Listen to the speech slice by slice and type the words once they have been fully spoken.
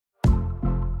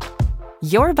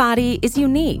Your body is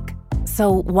unique.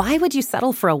 So why would you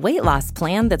settle for a weight loss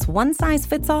plan that's one size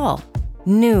fits all?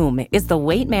 Noom is the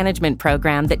weight management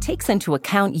program that takes into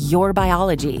account your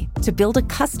biology to build a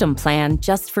custom plan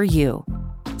just for you.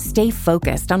 Stay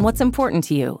focused on what's important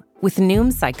to you with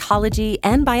Noom's psychology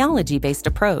and biology-based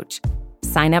approach.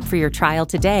 Sign up for your trial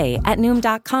today at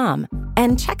Noom.com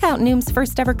and check out Noom's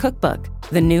first ever cookbook,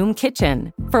 The Noom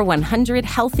Kitchen, for 100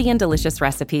 healthy and delicious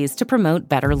recipes to promote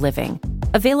better living.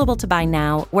 Available to buy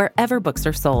now wherever books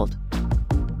are sold.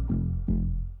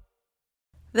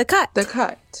 The Cut. The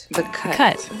Cut. The Cut.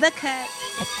 Cut. The Cut.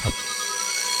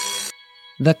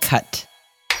 The Cut.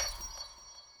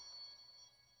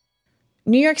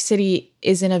 New York City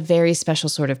is in a very special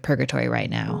sort of purgatory right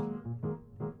now.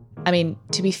 I mean,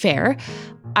 to be fair,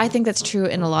 I think that's true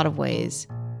in a lot of ways.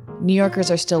 New Yorkers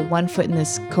are still one foot in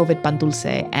this COVID pan dulce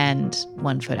and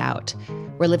one foot out.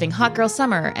 We're living hot girl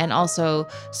summer, and also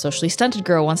socially stunted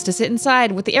girl wants to sit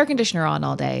inside with the air conditioner on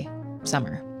all day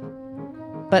summer.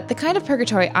 But the kind of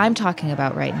purgatory I'm talking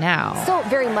about right now still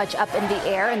very much up in the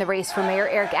air in the race for mayor.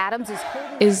 Eric Adams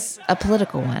is a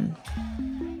political one.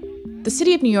 The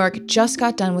city of New York just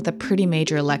got done with a pretty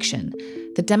major election,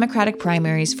 the Democratic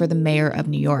primaries for the mayor of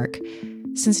New York.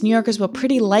 Since New Yorkers will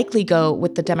pretty likely go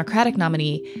with the Democratic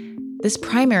nominee, this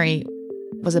primary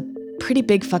was a pretty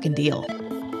big fucking deal.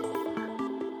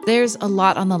 There's a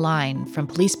lot on the line, from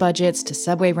police budgets to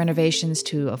subway renovations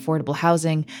to affordable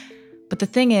housing. But the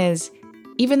thing is,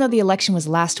 even though the election was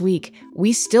last week,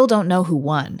 we still don't know who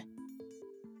won.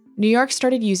 New York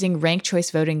started using ranked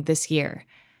choice voting this year.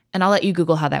 And I'll let you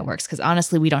Google how that works, because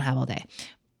honestly, we don't have all day.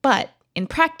 But in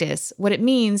practice, what it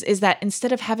means is that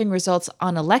instead of having results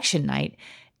on election night,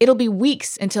 it'll be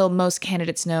weeks until most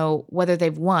candidates know whether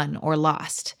they've won or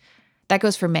lost. That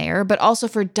goes for mayor, but also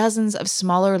for dozens of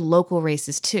smaller local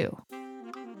races too.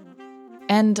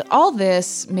 And all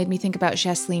this made me think about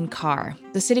Jasleen Carr,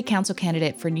 the city council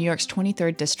candidate for New York's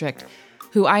 23rd district,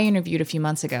 who I interviewed a few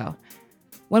months ago.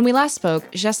 When we last spoke,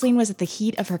 Jasleen was at the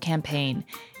heat of her campaign,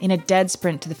 in a dead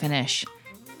sprint to the finish.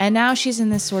 And now she's in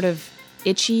this sort of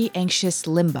itchy, anxious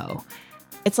limbo.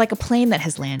 It's like a plane that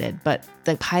has landed, but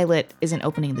the pilot isn't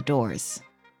opening the doors.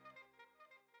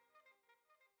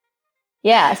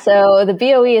 Yeah, so the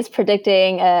BOE is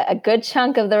predicting a good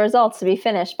chunk of the results to be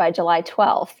finished by July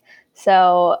 12th.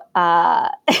 So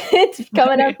it's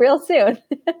coming up real soon.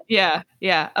 Yeah,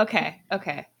 okay.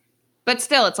 But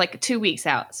still, it's like 2 weeks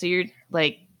out. So you're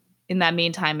like, in that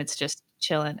meantime, it's just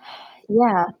chilling.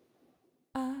 Yeah.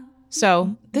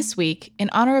 So this week, in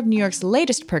honor of New York's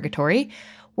latest purgatory,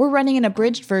 we're running an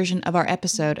abridged version of our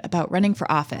episode about running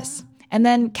for office, and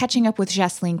then catching up with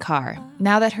Jasleen Carr,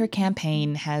 now that her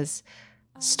campaign has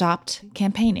stopped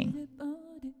campaigning.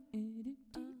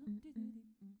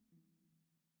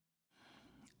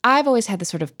 I've always had this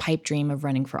sort of pipe dream of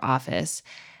running for office.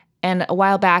 And a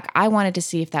while back, I wanted to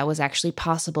see if that was actually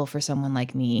possible for someone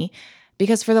like me,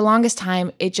 because for the longest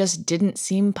time, it just didn't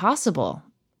seem possible.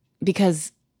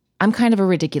 Because I'm kind of a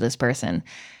ridiculous person.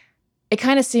 It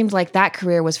kind of seemed like that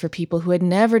career was for people who had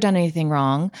never done anything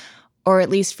wrong, or at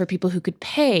least for people who could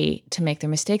pay to make their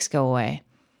mistakes go away.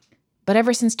 But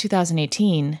ever since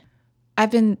 2018,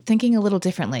 I've been thinking a little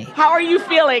differently. How are you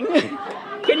feeling?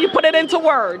 Can you put it into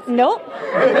words? Nope.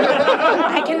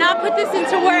 I cannot put this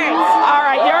into words. All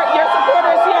right, your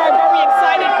supporters here are very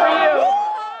excited for you.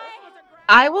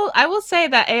 I will say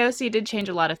that AOC did change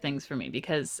a lot of things for me,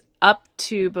 because up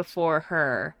to before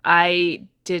her, I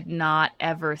did not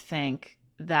ever think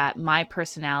that my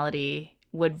personality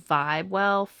would vibe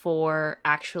well for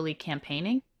actually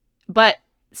campaigning. But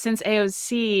since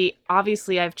AOC,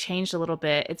 obviously I've changed a little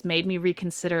bit. It's made me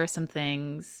reconsider some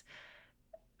things.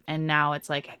 And now it's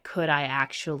like, could I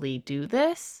actually do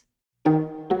this?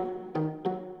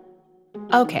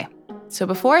 Okay, so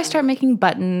before I start making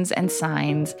buttons and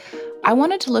signs, I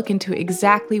wanted to look into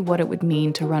exactly what it would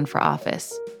mean to run for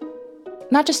office.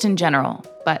 Not just in general,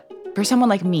 but for someone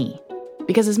like me.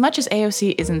 Because as much as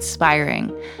AOC is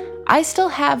inspiring, I still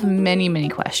have many, many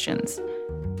questions.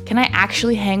 Can I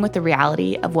actually hang with the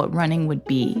reality of what running would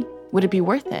be? Would it be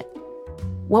worth it?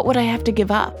 What would I have to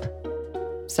give up?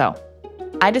 So,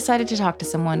 I decided to talk to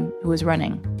someone who is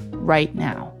running right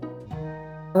now.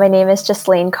 My name is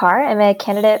Jasleen Carr. I'm a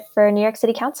candidate for New York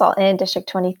City Council in District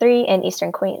 23 in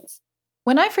Eastern Queens.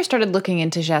 When I first started looking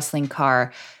into Jasleen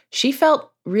Carr, she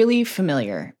felt really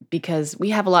familiar because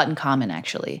we have a lot in common,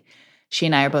 actually. She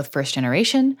and I are both first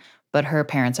generation, but her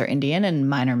parents are Indian and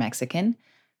mine are Mexican.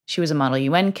 She was a Model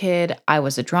UN kid. I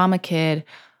was a drama kid.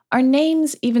 Our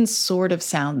names even sort of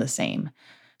sound the same.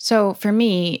 So for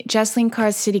me, Jasleen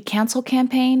Carr's city council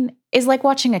campaign is like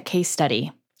watching a case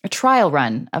study. a trial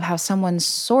run of how someone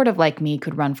sort of like me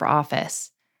could run for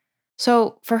office.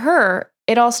 So for her,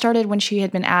 it all started when she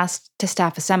had been asked to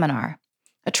staff a seminar,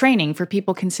 a training for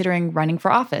people considering running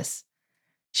for office.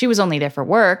 She was only there for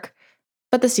work,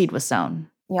 but the seed was sown.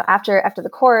 After the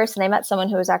course, and I met someone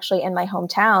who was actually in my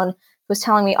hometown who was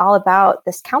telling me all about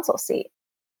this council seat.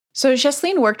 So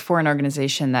Jesslyn worked for an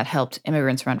organization that helped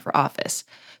immigrants run for office.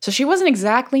 So she wasn't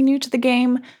exactly new to the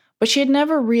game, but she had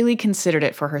never really considered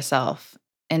it for herself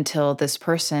until this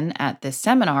person at this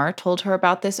seminar told her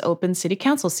about this open city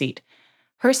council seat.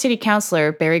 Her city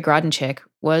councilor, Barry Grodenchik,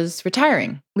 was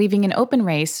retiring, leaving an open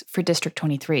race for District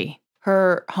 23,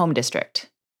 her home district.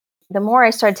 The more I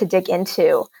started to dig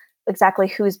into exactly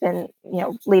who's been,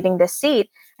 leading this seat,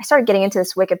 I started getting into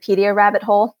this Wikipedia rabbit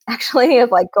hole, actually,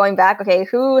 of going back, okay,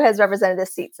 who has represented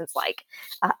this seat since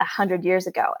 100 years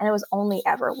ago? And it was only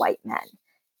ever white men.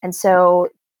 And so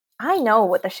I know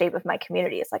what the shape of my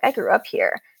community is. I grew up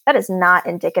here. That is not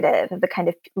indicative of the kind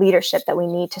of leadership that we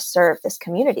need to serve this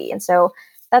community. And so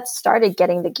that started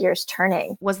getting the gears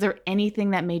turning. Was there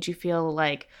anything that made you feel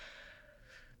like,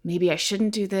 maybe I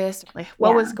shouldn't do this?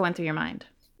 What was going through your mind?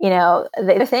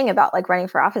 The thing about running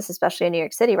for office, especially in New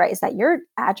York City, right, is that your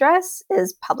address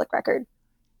is public record.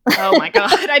 Oh my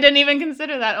God. I didn't even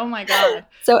consider that. Oh my God.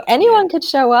 So anyone could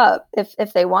show up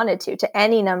if they wanted to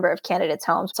any number of candidates'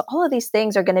 homes. So all of these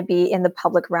things are going to be in the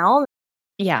public realm.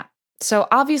 Yeah. So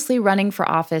obviously running for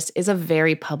office is a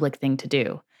very public thing to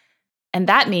do. And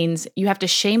that means you have to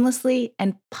shamelessly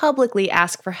and publicly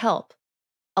ask for help.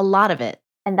 A lot of it.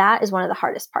 And that is one of the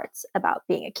hardest parts about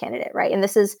being a candidate, right? And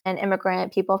this is an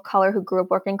immigrant, people of color who grew up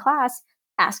working class.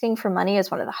 Asking for money is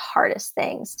one of the hardest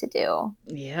things to do.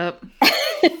 Yep.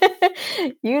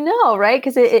 Right?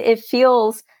 Because it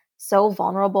feels so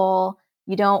vulnerable.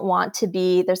 You don't want to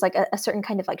be, there's a certain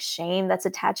kind of shame that's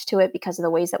attached to it because of the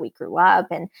ways that we grew up,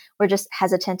 and we're just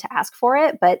hesitant to ask for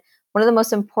it. But one of the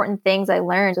most important things I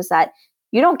learned was that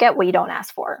you don't get what you don't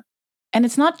ask for. And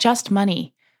it's not just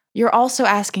money. You're also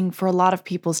asking for a lot of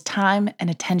people's time and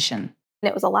attention. And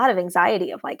it was a lot of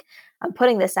anxiety of I'm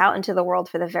putting this out into the world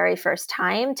for the very first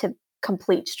time to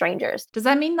complete strangers. Does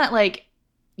that mean that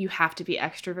you have to be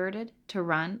extroverted to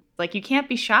run? You can't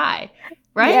be shy,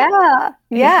 right?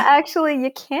 Yeah, actually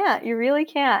you can't. You really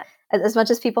can't. As much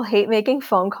as people hate making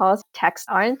phone calls, texts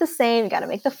aren't the same. You got to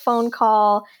make the phone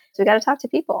call. So we got to talk to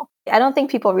people. I don't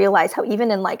think people realize how even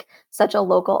in such a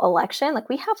local election,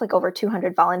 we have over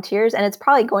 200 volunteers, and it's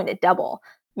probably going to double.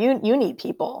 You need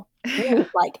people. You need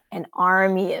an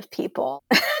army of people.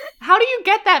 How do you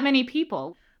get that many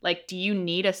people? Do you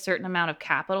need a certain amount of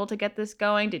capital to get this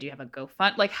going? Did you have a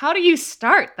GoFund? How do you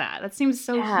start that? That seems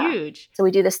so huge. So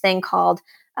we do this thing called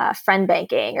friend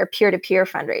banking or peer-to-peer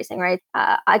fundraising, right?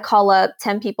 I call up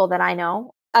 10 people that I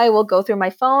know. I will go through my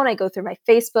phone. I go through my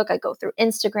Facebook. I go through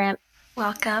Instagram.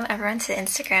 Welcome everyone to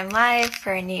Instagram Live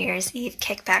for a New Year's Eve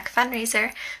kickback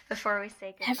fundraiser. Before we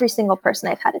say goodbye, every single person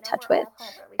I've had a touch with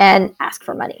and ask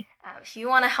for money. If you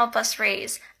want to help us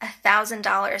raise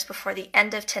 $1,000 before the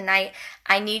end of tonight,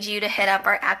 I need you to hit up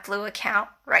our ActBlue account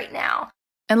right now.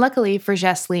 And luckily for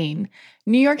Jesslyn,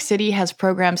 New York City has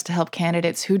programs to help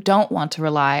candidates who don't want to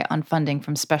rely on funding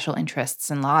from special interests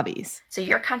and lobbies. So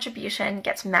your contribution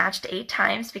gets matched 8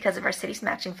 times because of our city's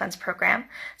matching funds program.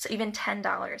 So even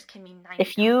 $10 can mean $90.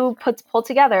 If you pull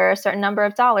together a certain number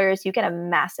of dollars, you get a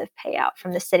massive payout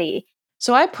from the city.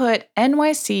 So I put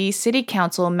NYC City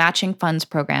Council Matching Funds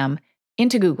Program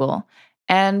into Google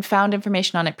and found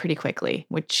information on it pretty quickly,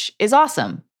 which is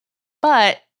awesome.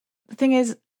 But the thing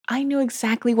is, I knew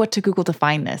exactly what to Google to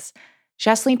find this.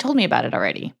 Jesslyn told me about it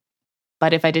already.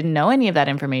 But if I didn't know any of that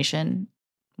information,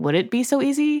 would it be so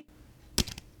easy?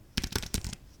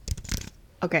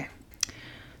 Okay.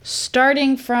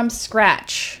 Starting from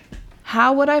scratch,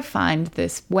 how would I find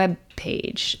this web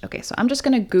page? Okay, so I'm just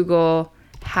going to Google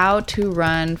how to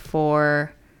run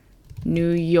for New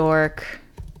York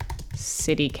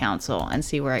City Council and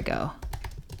see where I go.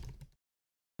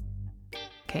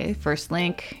 Okay, first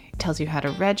link tells you how to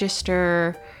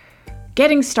register.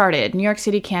 Getting started, New York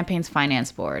City Campaigns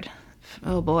Finance Board.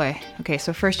 Oh boy. Okay,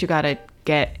 so first you gotta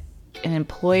get an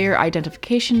employer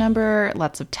identification number,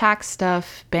 lots of tax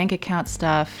stuff, bank account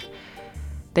stuff.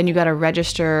 Then you gotta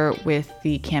register with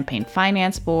the Campaign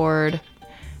Finance Board.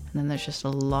 And then there's just a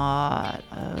lot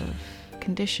of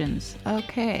conditions.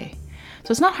 Okay.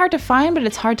 So it's not hard to find, but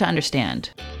it's hard to understand.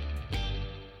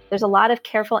 There's a lot of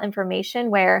careful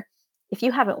information where if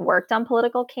you haven't worked on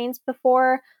political campaigns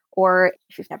before, or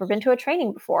if you've never been to a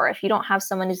training before, if you don't have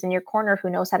someone who's in your corner who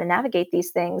knows how to navigate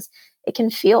these things, it can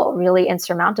feel really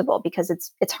insurmountable because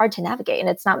it's hard to navigate and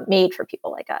it's not made for people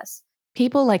like us.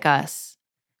 People like us.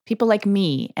 people like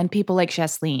me and people like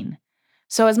Jasleen.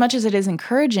 So as much as it is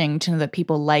encouraging to know that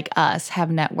people like us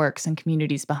have networks and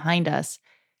communities behind us,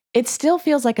 it still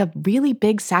feels like a really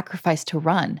big sacrifice to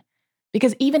run.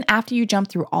 Because even after you jump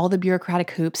through all the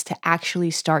bureaucratic hoops to actually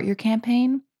start your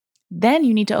campaign, then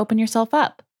you need to open yourself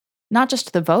up, not just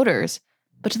to the voters,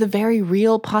 but to the very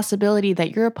real possibility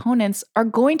that your opponents are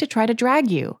going to try to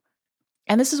drag you.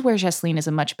 And this is where Jasleen is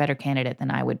a much better candidate than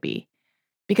I would be.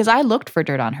 Because I looked for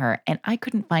dirt on her and I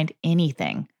couldn't find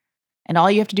anything. And all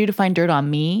you have to do to find dirt on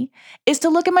me is to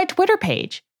look at my Twitter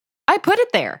page. I put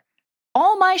it there.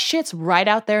 All my shit's right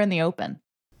out there in the open.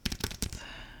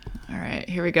 All right,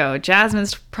 here we go.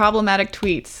 Jasmine's problematic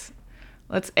tweets.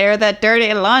 Let's air that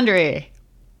dirty laundry.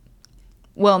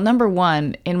 Well, number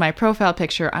one, in my profile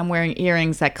picture, I'm wearing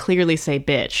earrings that clearly say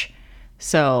bitch.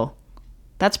 So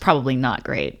that's probably not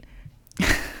great.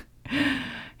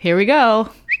 Here we go.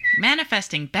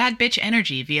 Manifesting bad bitch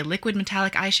energy via liquid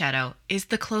metallic eyeshadow is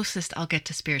the closest I'll get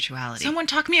to spirituality. Someone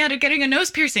talk me out of getting a nose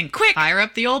piercing. Quick! Fire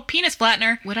up the old penis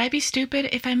flattener. Would I be stupid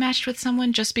if I matched with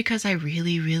someone just because I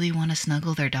really, really want to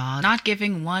snuggle their dog? Not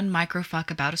giving one microfuck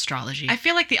about astrology. I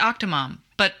feel like the Octomom,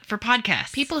 but for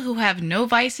podcasts. People who have no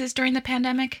vices during the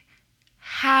pandemic?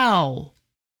 How?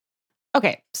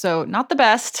 Okay, so not the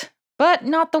best, but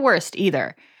not the worst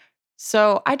either.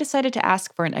 So I decided to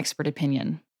ask for an expert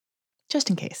opinion. Just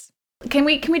in case. Can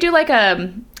we do like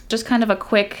just kind of a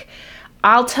quick,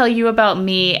 I'll tell you about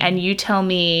me and you tell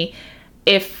me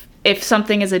if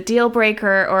something is a deal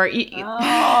breaker or...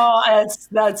 Oh,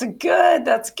 that's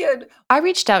good. I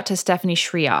reached out to Stephanie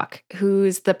Shriok,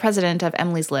 who's the president of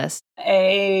Emily's List.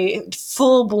 A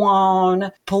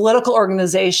full-blown political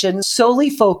organization solely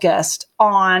focused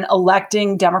on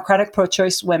electing Democratic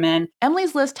pro-choice women.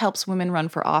 Emily's List helps women run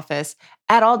for office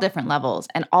at all different levels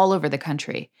and all over the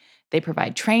country. They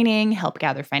provide training, help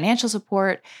gather financial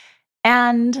support,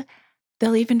 and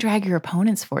they'll even drag your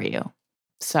opponents for you.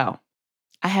 So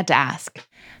I had to ask.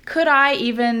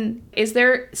 Is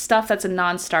there stuff that's a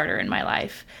non-starter in my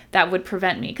life that would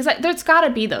prevent me? Because there's got to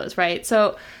be those, right?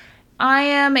 So I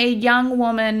am a young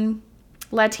woman,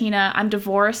 Latina. I'm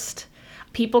divorced.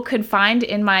 People could find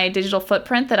in my digital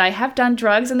footprint that I have done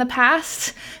drugs in the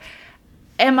past.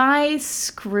 Am I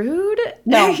screwed?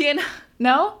 No.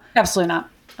 No? Absolutely not.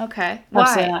 Okay.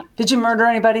 Absolutely Why? not. Did you murder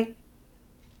anybody?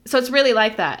 So it's really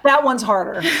like that. That one's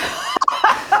harder.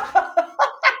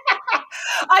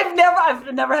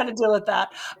 I've never had to deal with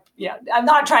that. Yeah, I'm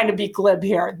not trying to be glib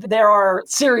here. There are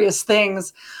serious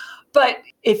things, but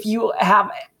if you have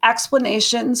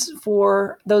explanations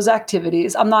for those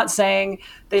activities, I'm not saying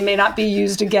they may not be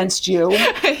used against you.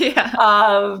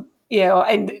 Yeah.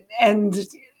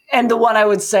 And the one I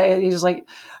would say is like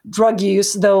drug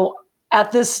use, though.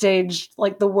 At this stage,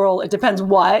 like the world, it depends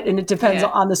what, and it depends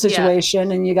on the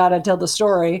situation, and you got to tell the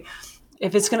story.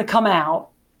 If it's going to come out,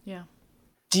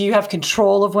 do you have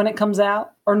control of when it comes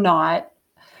out or not?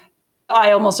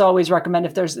 I almost always recommend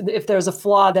if there's a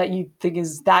flaw that you think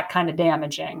is that kind of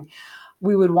damaging,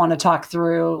 we would want to talk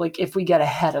through, like, if we get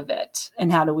ahead of it, and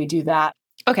how do we do that?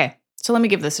 Okay, so let me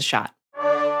give this a shot.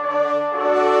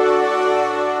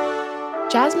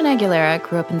 Jasmine Aguilera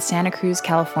grew up in Santa Cruz,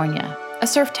 California, a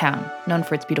surf town known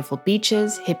for its beautiful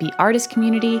beaches, hippie artist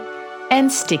community,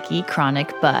 and sticky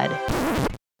chronic bud.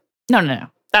 No.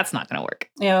 That's not going to work.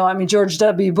 George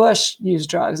W. Bush used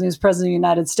drugs and he was president of the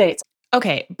United States.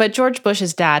 Okay, but George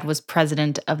Bush's dad was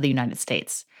president of the United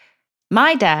States.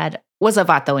 My dad was a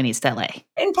vato en East LA.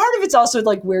 And part of it's also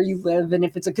like where you live and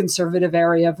if it's a conservative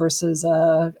area versus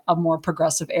a more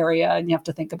progressive area. And you have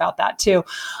to think about that too.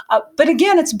 But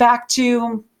again, it's back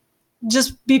to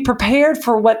just be prepared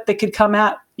for what they could come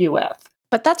at you with.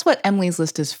 But that's what Emily's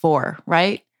List is for,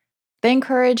 right? They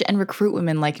encourage and recruit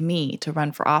women like me to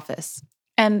run for office.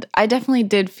 And I definitely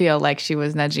did feel like she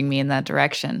was nudging me in that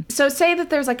direction. So say that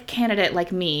there's like a candidate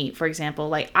like me, for example.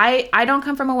 Like I don't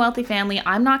come from a wealthy family.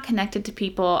 I'm not connected to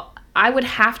people. I would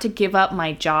have to give up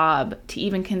my job to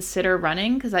even consider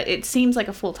running because it seems like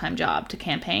a full-time job to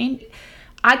campaign.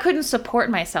 I couldn't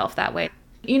support myself that way.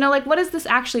 What does this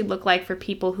actually look like for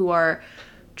people who are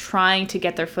trying to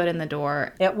get their foot in the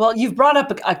door? Yeah, well, you've brought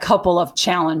up a couple of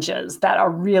challenges that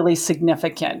are really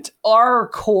significant. Our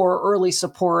core early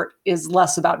support is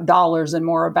less about dollars and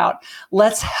more about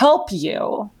let's help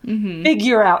you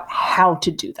figure out how to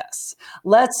do this.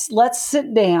 Let's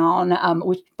sit down,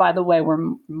 which, by the way,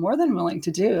 we're more than willing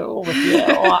to do with you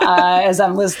as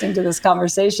I'm listening to this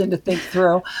conversation to think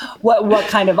through what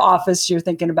kind of office you're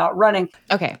thinking about running.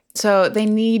 Okay, so they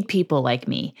need people like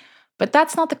me. But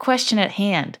that's not the question at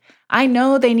hand. I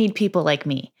know they need people like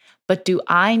me, but do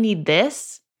I need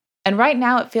this? And right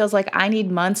now it feels like I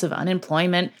need months of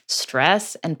unemployment,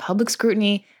 stress, and public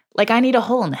scrutiny, like I need a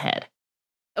hole in the head.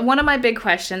 One of my big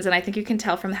questions, and I think you can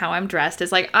tell from how I'm dressed,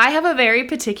 is like I have a very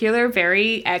particular,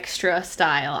 very extra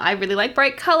style. I really like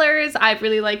bright colors. I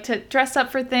really like to dress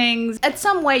up for things. At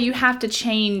some way, you have to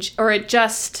change or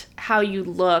adjust how you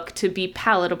look to be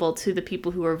palatable to the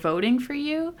people who are voting for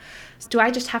you. Do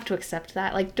I just have to accept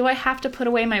that? Like, do I have to put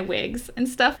away my wigs and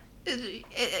stuff?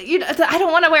 You know, I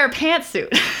don't want to wear a pantsuit.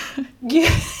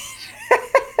 Yeah.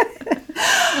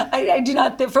 I do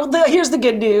not think. Here's the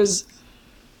good news.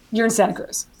 You're in Santa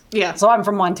Cruz. Yeah. So I'm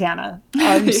from Montana.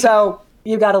 So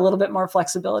you've got a little bit more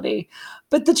flexibility.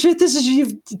 But the truth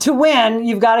is to win,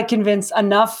 you've got to convince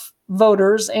enough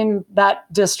voters in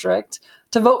that district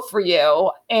to vote for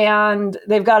you. And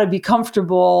they've got to be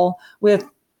comfortable with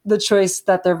the choice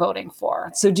that they're voting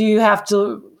for. So do you have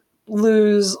to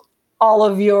lose all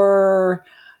of your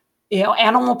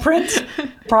animal print?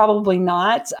 Probably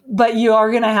not. But you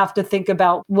are going to have to think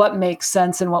about what makes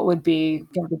sense and what would be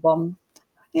comfortable.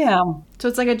 Yeah. So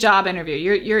it's like a job interview.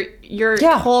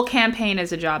 Your whole campaign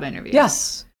is a job interview.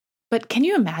 Yes. But can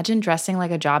you imagine dressing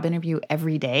like a job interview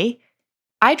every day?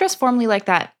 I dress formally like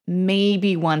that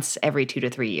maybe once every 2 to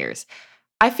 3 years.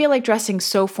 I feel like dressing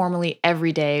so formally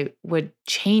every day would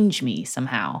change me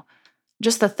somehow.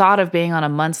 Just the thought of being on a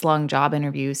months-long job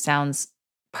interview sounds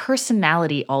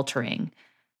personality altering.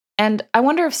 And I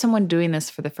wonder if someone doing this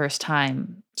for the first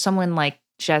time, someone like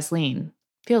Jasleen,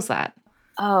 feels that.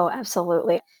 Oh,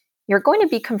 absolutely. You're going to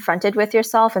be confronted with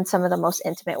yourself in some of the most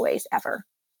intimate ways ever.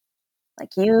 Like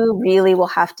you really will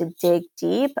have to dig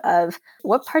deep of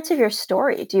what parts of your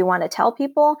story do you want to tell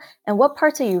people and what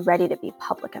parts are you ready to be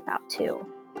public about too.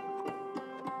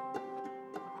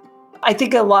 I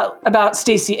think a lot about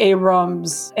Stacey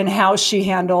Abrams and how she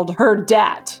handled her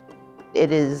debt.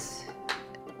 It is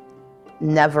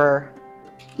never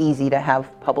easy to have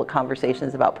public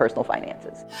conversations about personal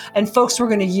finances. And folks were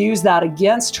going to use that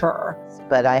against her.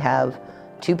 But I have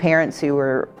 2 parents who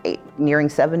are nearing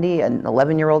 70, an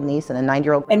 11-year-old niece and a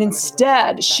 9-year-old. And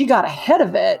instead, she got ahead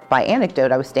of it. By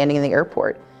anecdote, I was standing in the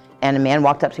airport and a man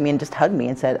walked up to me and just hugged me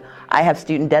and said, I have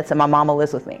student debts and my mama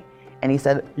lives with me. And he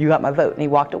said, you got my vote. And he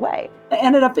walked away. I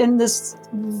ended up in this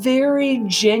very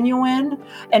genuine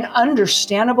and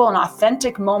understandable and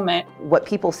authentic moment. What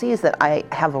people see is that I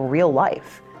have a real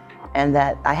life and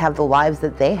that I have the lives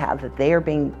that they have, that they are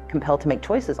being compelled to make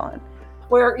choices on.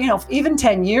 Where, even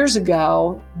 10 years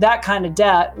ago, that kind of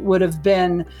debt would have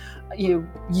been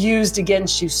used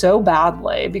against you so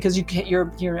badly because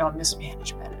you're on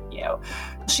mismanagement.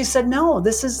 She said, no,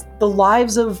 this is the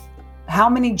lives of how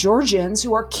many Georgians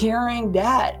who are carrying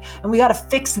debt, and we got to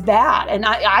fix that. And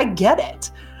I get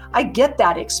it. I get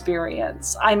that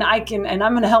experience, and I'm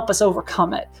going to help us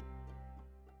overcome it.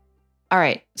 All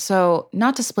right, so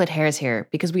not to split hairs here,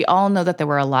 because we all know that there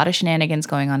were a lot of shenanigans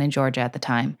going on in Georgia at the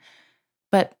time,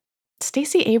 but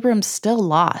Stacey Abrams still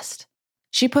lost.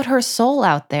 She put her soul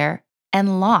out there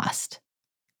and lost.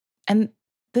 And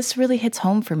this really hits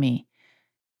home for me,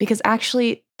 because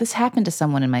actually, this happened to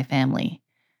someone in my family.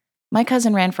 My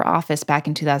cousin ran for office back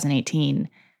in 2018,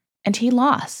 and he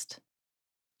lost.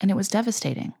 And it was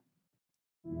devastating.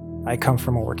 I come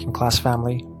from a working class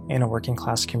family in a working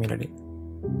class community.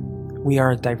 We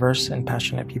are a diverse and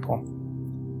passionate people.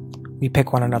 We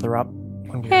pick one another up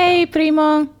when we're Hey, down.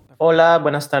 primo. Hola,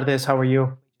 buenas tardes. How are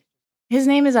you? His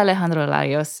name is Alejandro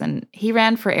Larios, and he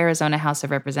ran for Arizona House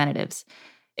of Representatives.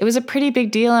 It was a pretty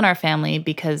big deal in our family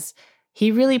because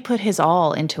he really put his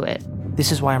all into it.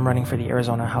 This is why I'm running for the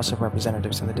Arizona House of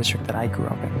Representatives in the district that I grew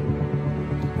up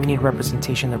in. We need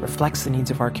representation that reflects the needs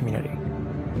of our community.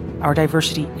 Our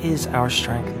diversity is our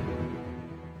strength.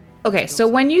 Okay, so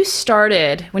when you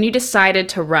decided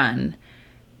to run,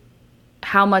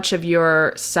 how much of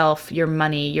yourself, your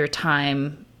money, your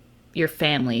time, your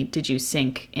family did you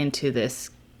sink into this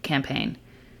campaign?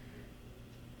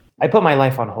 I put my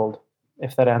life on hold,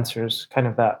 if that answers kind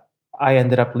of that. I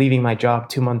ended up leaving my job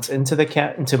 2 months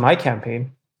into my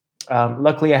campaign.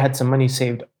 Luckily, I had some money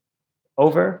saved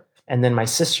over, and then my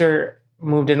sister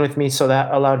moved in with me, so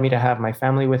that allowed me to have my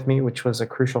family with me, which was a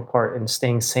crucial part in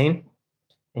staying sane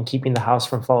and keeping the house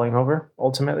from falling over,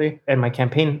 ultimately. And my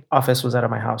campaign office was out of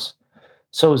my house.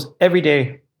 So it was every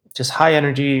day, just high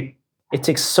energy. It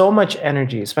takes so much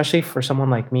energy, especially for someone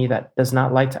like me that does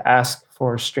not like to ask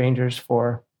for strangers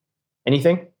for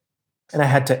anything. And I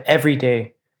had to every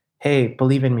day, hey,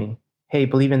 believe in me. Hey,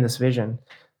 believe in this vision.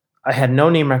 I had no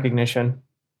name recognition.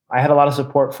 I had a lot of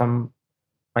support from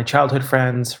my childhood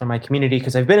friends, from my community,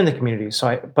 because I've been in the community.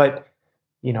 But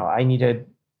I needed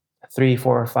 3,000,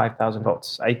 4,000, or 5,000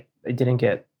 votes. I didn't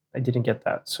get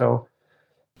that. So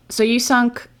you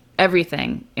sunk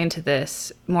everything into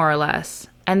this, more or less.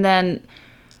 And then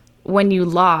when you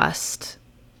lost,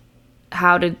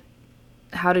 how did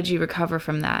you recover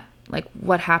from that? Like,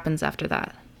 what happens after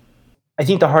that? I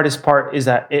think the hardest part is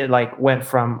that it like went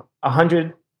from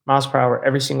 100 miles per hour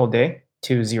every single day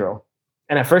to 0.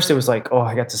 And at first it was like, oh,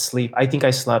 I got to sleep. I think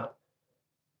I slept,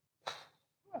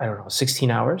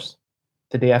 16 hours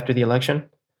the day after the election.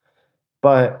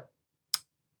 But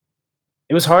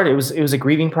it was hard. It was a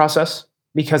grieving process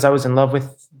because I was in love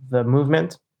with the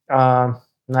movement.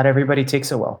 Not everybody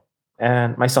takes it well,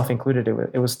 and myself included.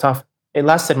 It was tough. It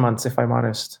lasted months, if I'm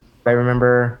honest. I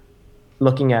remember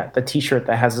looking at the T-shirt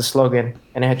that has the slogan,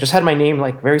 and it just had my name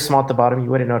like very small at the bottom. You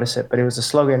wouldn't notice it, but it was a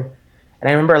slogan. And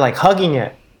I remember like hugging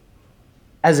it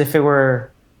as if it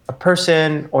were a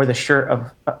person or the shirt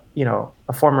of,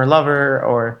 a former lover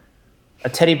or a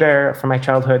teddy bear from my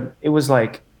childhood. It was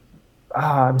like,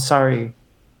 I'm sorry.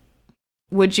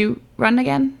 Would you run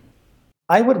again?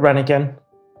 I would run again.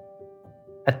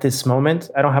 At this moment,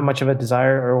 I don't have much of a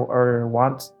desire or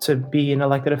want to be an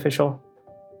elected official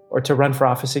or to run for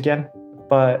office again,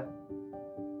 but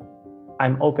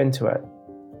I'm open to it.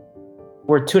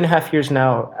 We're 2.5 years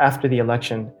now after the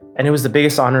election, and it was the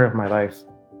biggest honor of my life.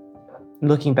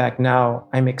 Looking back now,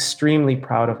 I'm extremely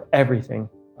proud of everything.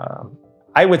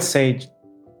 I would say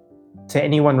to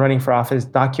anyone running for office,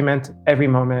 document every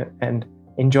moment and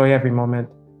enjoy every moment.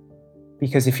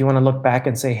 Because if you want to look back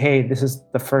and say, hey, this is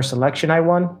the first election I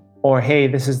won, or hey,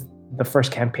 this is the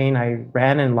first campaign I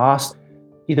ran and lost,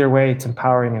 either way, it's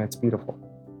empowering and it's beautiful.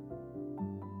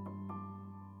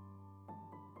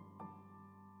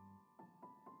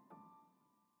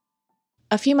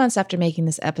 A few months after making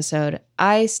this episode,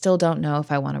 I still don't know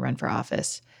if I want to run for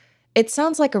office. It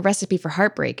sounds like a recipe for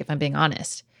heartbreak, if I'm being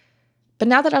honest. But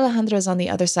now that Alejandro is on the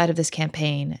other side of this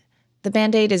campaign, the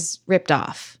Band-Aid is ripped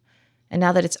off. And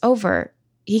now that it's over,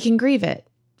 he can grieve it,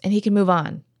 and he can move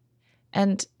on.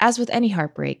 And as with any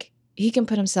heartbreak, he can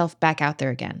put himself back out there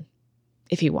again,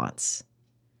 if he wants.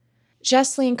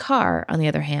 Jesslyn Carr, on the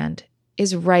other hand,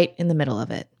 is right in the middle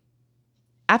of it.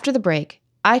 After the break,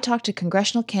 I talked to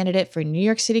congressional candidate for New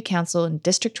York City Council in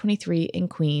District 23 in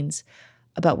Queens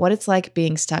about what it's like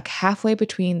being stuck halfway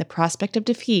between the prospect of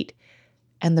defeat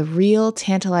and the real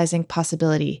tantalizing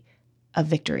possibility of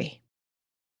victory.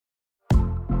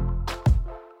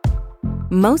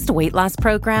 Most weight loss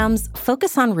programs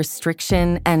focus on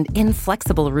restriction and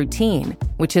inflexible routine,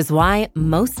 which is why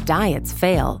most diets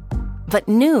fail. But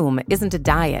Noom isn't a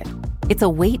diet. It's a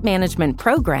weight management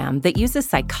program that uses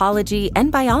psychology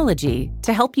and biology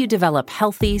to help you develop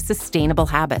healthy, sustainable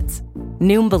habits.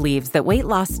 Noom believes that weight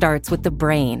loss starts with the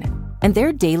brain, and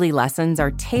their daily lessons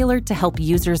are tailored to help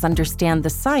users understand the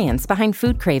science behind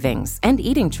food cravings and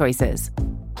eating choices.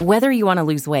 Whether you want to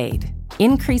lose weight,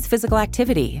 increase physical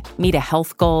activity, meet a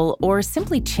health goal, or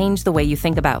simply change the way you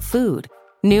think about food,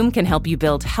 Noom can help you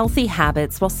build healthy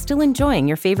habits while still enjoying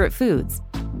your favorite foods.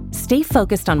 Stay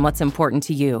focused on what's important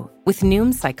to you with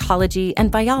Noom's psychology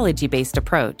and biology-based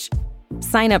approach.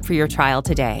 Sign up for your trial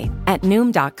today at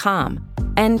Noom.com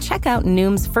and check out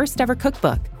Noom's first ever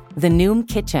cookbook, The Noom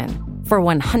Kitchen, for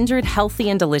 100 healthy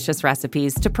and delicious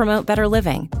recipes to promote better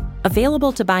living.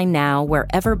 Available to buy now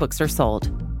wherever books are sold.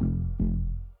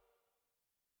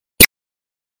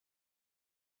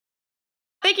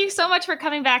 Thank you so much for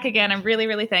coming back again. I'm really,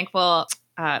 really thankful.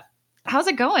 How's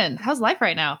it going? How's life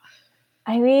right now?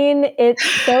 I mean, it's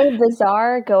so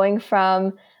bizarre going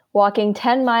from walking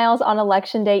 10 miles on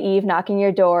Election Day Eve, knocking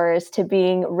your doors, to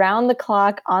being round the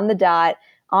clock on the dot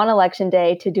on Election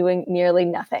Day to doing nearly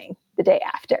nothing the day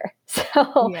after.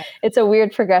 So It's a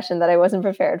weird progression that I wasn't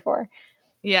prepared for.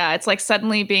 Yeah, it's like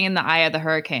suddenly being in the eye of the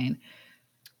hurricane.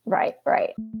 Right.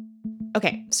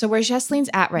 Okay, so where Jesslyn's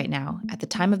at right now, at the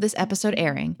time of this episode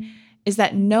airing, is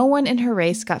that no one in her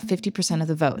race got 50% of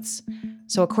the votes.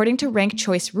 So according to ranked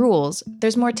choice rules,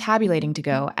 there's more tabulating to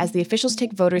go as the officials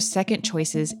take voters' second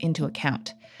choices into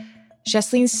account.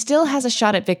 Jesslyn still has a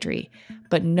shot at victory,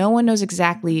 but no one knows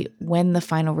exactly when the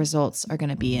final results are going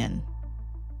to be in.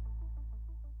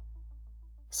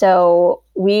 So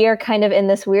we are kind of in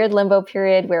this weird limbo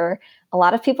period where a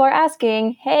lot of people are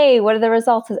asking, hey, what are the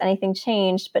results? Has anything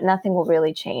changed? But nothing will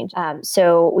really change.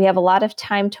 So we have a lot of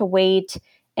time to wait.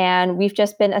 And we've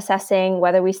just been assessing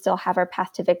whether we still have our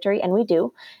path to victory, and we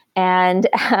do. And,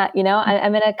 I'm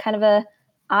in a kind of a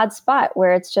odd spot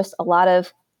where it's just a lot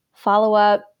of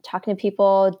follow-up, talking to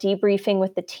people, debriefing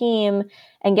with the team,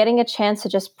 and getting a chance to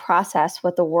just process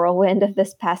what the whirlwind of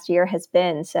this past year has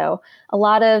been. So a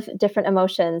lot of different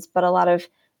emotions, but a lot of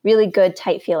really good,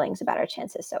 tight feelings about our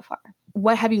chances so far.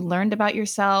 what have you learned about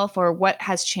yourself, or what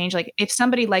has changed? Like if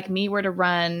somebody like me were to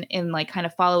run and like kind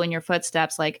of follow in your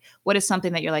footsteps, like what is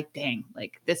something that you're like, dang,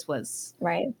 like this was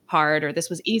hard, or this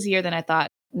was easier than I thought?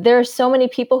 There are so many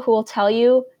people who will tell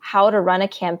you how to run a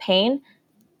campaign.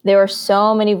 There are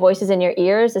so many voices in your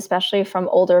ears, especially from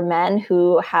older men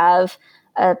who have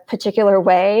a particular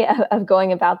way of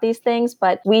going about these things.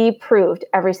 But we proved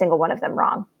every single one of them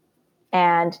wrong.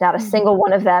 And not a single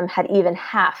one of them had even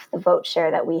half the vote share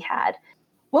that we had.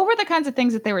 What were the kinds of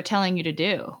things that they were telling you to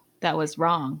do that was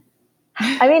wrong?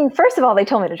 I mean, first of all, they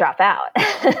told me to drop out.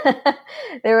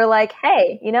 They were like,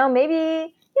 hey,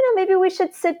 maybe we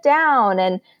should sit down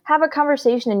and have a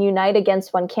conversation and unite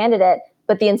against one candidate.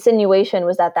 But the insinuation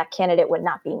was that that candidate would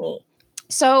not be me.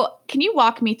 So can you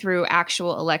walk me through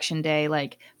actual election day,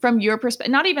 like from your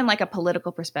perspective, not even like a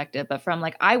political perspective, but from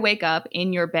like, I wake up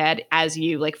in your bed as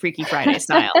you, like Freaky Friday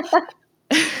style.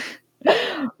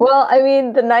 Well, I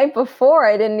mean, the night before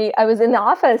I was in the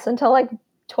office until like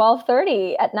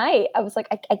 12:30 at night. I was like,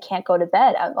 I can't go to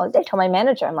bed. I told my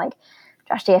manager, I'm like,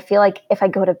 Joshie, I feel like if I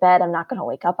go to bed, I'm not going to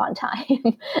wake up on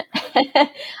time.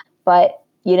 But,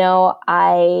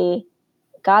 I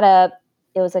got up.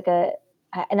 It was like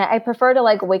and I prefer to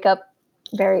like wake up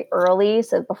very early,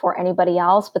 so before anybody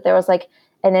else, but there was like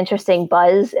an interesting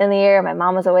buzz in the air. My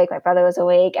mom was awake. My brother was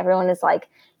awake. Everyone is like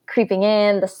creeping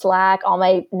in the Slack. All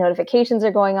my notifications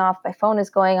are going off. My phone is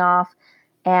going off.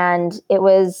 And it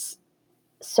was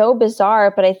so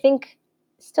bizarre, but I think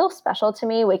still special to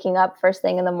me waking up first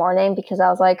thing in the morning, because I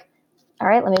was like, all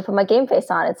right, let me put my game face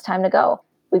on. It's time to go.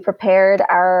 We prepared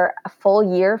a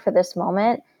full year for this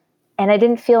moment. And I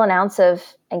didn't feel an ounce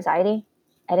of anxiety.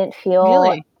 I didn't feel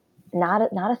really? Not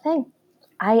a thing.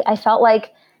 I felt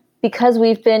like because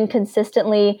we've been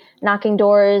consistently knocking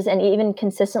doors and even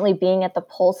consistently being at the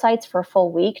poll sites for a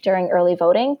full week during early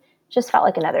voting, just felt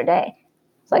like another day.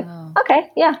 It's like, okay,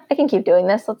 yeah, I can keep doing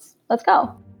this. Let's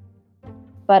go.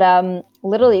 But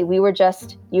literally, we were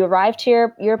you arrive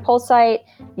to your poll site,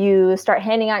 you start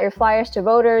handing out your flyers to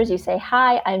voters, you say,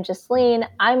 hi, I'm Jasleen,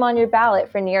 I'm on your ballot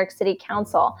for New York City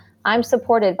Council. I'm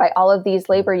supported by all of these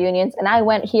labor unions, and I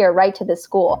went here right to this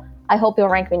school. I hope you'll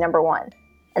rank me number 1.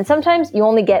 And sometimes you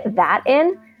only get that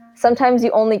in. Sometimes you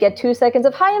only get 2 seconds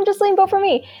of, hi, I'm Jasleen, vote for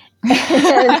me.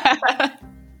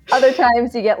 Other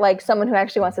times you get like someone who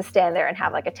actually wants to stand there and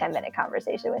have like a 10-minute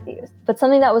conversation with you. But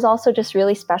something that was also just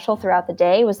really special throughout the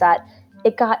day was that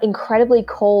it got incredibly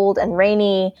cold and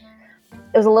rainy.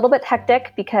 It was a little bit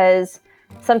hectic because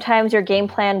sometimes your game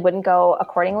plan wouldn't go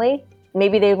accordingly.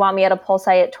 Maybe they'd want me at a poll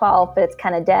site at 12, but it's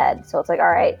kind of dead. So it's like,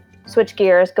 all right, switch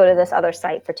gears, go to this other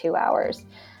site for 2 hours.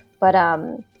 But,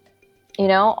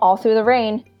 all through the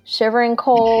rain, shivering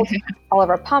cold, all of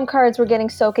our palm cards were getting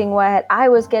soaking wet. I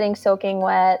was getting soaking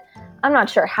wet. I'm not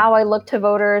sure how I looked to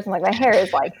voters. I'm like, my hair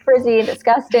is like frizzy and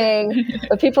disgusting.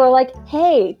 But people are like,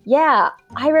 hey, yeah,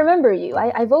 I remember you.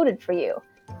 I voted for you.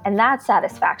 And that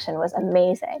satisfaction was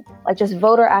amazing. Like just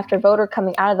voter after voter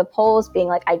coming out of the polls being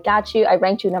like, I got you. I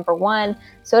ranked you number 1.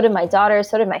 So did my daughter.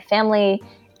 So did my family.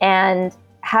 And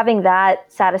having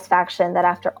that satisfaction that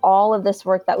after all of this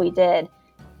work that we did,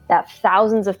 that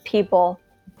thousands of people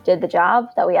did the job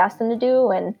that we asked them to do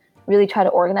and really try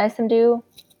to organize them to do,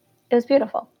 it was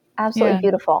beautiful. Absolutely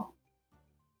beautiful.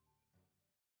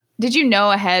 Did you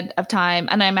know ahead of time,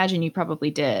 and I imagine you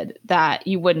probably did, that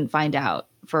you wouldn't find out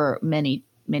for many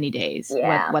days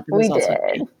what the results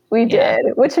would be? We did,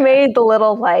 which made the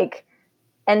little like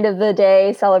end of the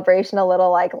day celebration a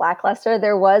little like lackluster.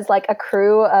 There was like a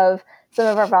crew of some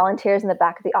of our volunteers in the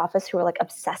back of the office who were like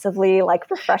obsessively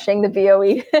like refreshing the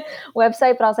BOE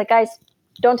website. But I was like, guys,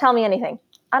 don't tell me anything.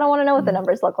 I don't want to know what the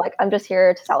numbers look like. I'm just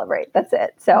here to celebrate. That's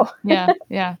it. So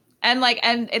yeah.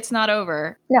 And it's not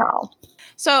over. No.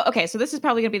 So this is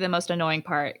probably gonna be the most annoying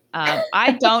part.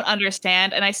 I don't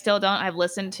understand, and I still don't. I've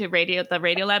listened to the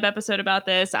Radiolab episode about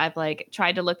this. I've like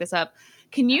tried to look this up.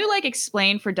 Can you like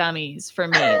explain for dummies for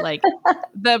me, like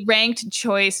the ranked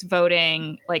choice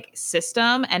voting like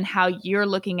system and how you're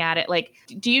looking at it? Like,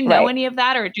 do you know any of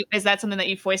that, or is that something that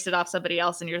you foisted off somebody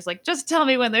else and you're just like, just tell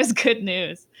me when there's good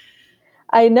news?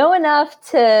 I know enough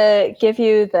to give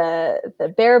you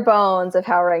the bare bones of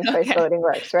how ranked choice voting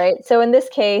works, right? So in this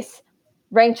case,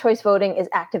 ranked choice voting is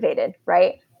activated,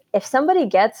 right? If somebody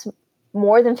gets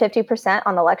more than 50%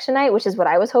 on election night, which is what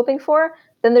I was hoping for,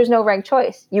 then there's no ranked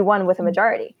choice. You won with a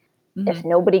majority. Mm-hmm. If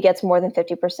nobody gets more than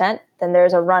 50%, then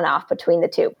there's a runoff between the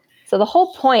two. So the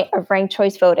whole point of ranked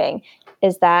choice voting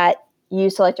is that you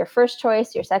select your first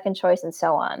choice, your second choice, and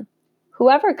so on.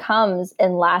 Whoever comes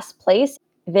in last place,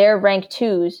 their rank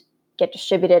 2s get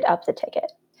distributed up the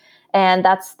ticket. And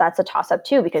that's a toss-up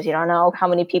too, because you don't know how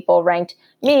many people ranked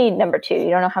me number 2. You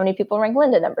don't know how many people ranked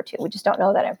Linda number 2. We just don't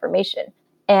know that information.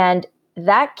 And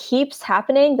that keeps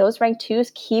happening. Those ranked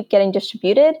 2s keep getting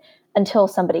distributed until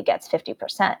somebody gets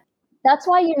 50%. That's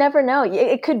why you never know.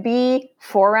 It could be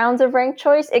 4 rounds of ranked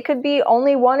choice. It could be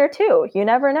only 1 or 2. You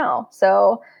never know.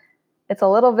 So it's a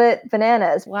little bit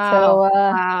bananas. Wow. So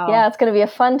yeah, it's going to be a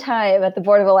fun time at the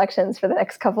Board of Elections for the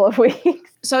next couple of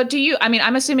weeks. So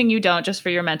I'm assuming you don't, just for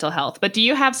your mental health, but do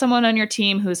you have someone on your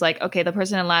team who's like, okay, the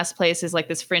person in last place is like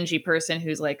this fringy person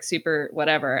who's like super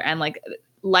whatever, and like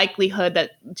likelihood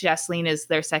that Jasleen is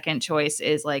their second choice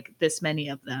is like this many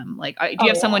of them? Like, do you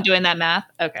have someone doing that math?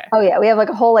 Okay. Oh yeah. We have like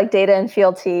a whole like data and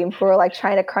field team who are like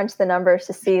trying to crunch the numbers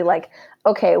to see like,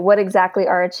 okay, what exactly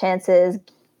are our chances?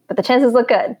 But the chances look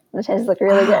good. The chances look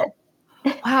really good.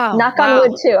 Wow. Knock on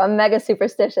wood too. I'm mega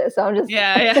superstitious. So I'm just.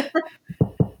 Yeah.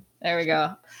 There we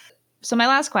go. So my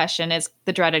last question is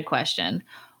the dreaded question.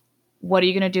 What are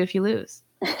you going to do if you lose?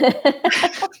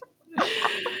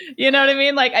 You know what I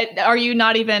mean? Like, are you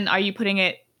putting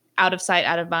it out of sight,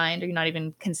 out of mind? Are you not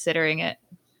even considering it?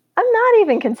 I'm not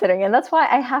even considering it. And that's why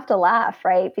I have to laugh,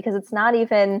 right? Because it's not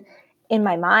even in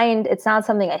my mind. It's not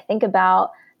something I think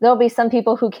about. There'll be some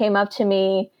people who came up to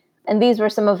me, and these were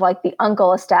some of like the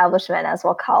uncle establishment, as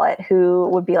we'll call it, who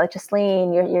would be like,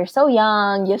 Jasleen, you're so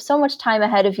young. You have so much time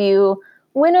ahead of you.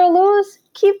 Win or lose,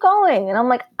 keep going. And I'm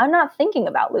like, I'm not thinking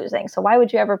about losing. So why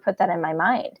would you ever put that in my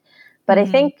mind? But I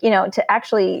think, to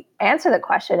actually answer the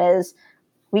question is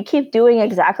we keep doing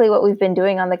exactly what we've been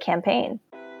doing on the campaign,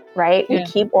 right? Yeah. We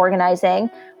keep organizing.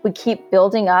 We keep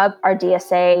building up our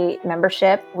DSA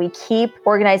membership. We keep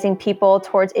organizing people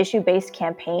towards issue-based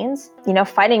campaigns,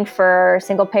 fighting for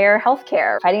single-payer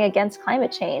healthcare, fighting against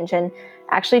climate change, and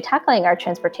actually tackling our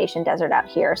transportation desert out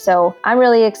here. So I'm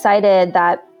really excited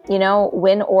that,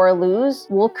 win or lose,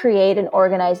 we'll create an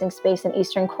organizing space in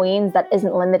Eastern Queens that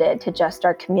isn't limited to just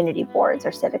our community boards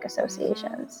or civic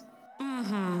associations.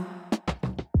 Mm-hmm.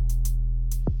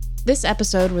 This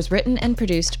episode was written and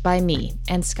produced by me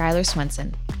and Skylar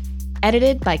Swenson.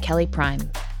 Edited by Kelly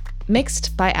Prime.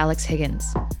 Mixed by Alex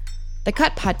Higgins. The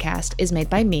Cut podcast is made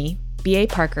by me, B.A.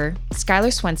 Parker,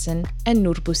 Skylar Swenson, and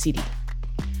Noor Bousidi.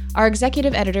 Our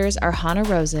executive editors are Hannah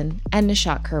Rosen and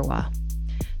Nishat Kurwa.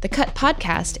 The Cut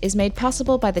podcast is made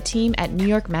possible by the team at New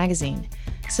York Magazine.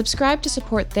 Subscribe to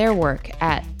support their work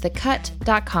at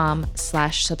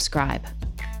thecut.com/subscribe.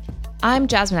 I'm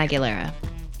Jasmine Aguilera,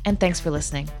 and thanks for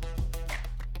listening.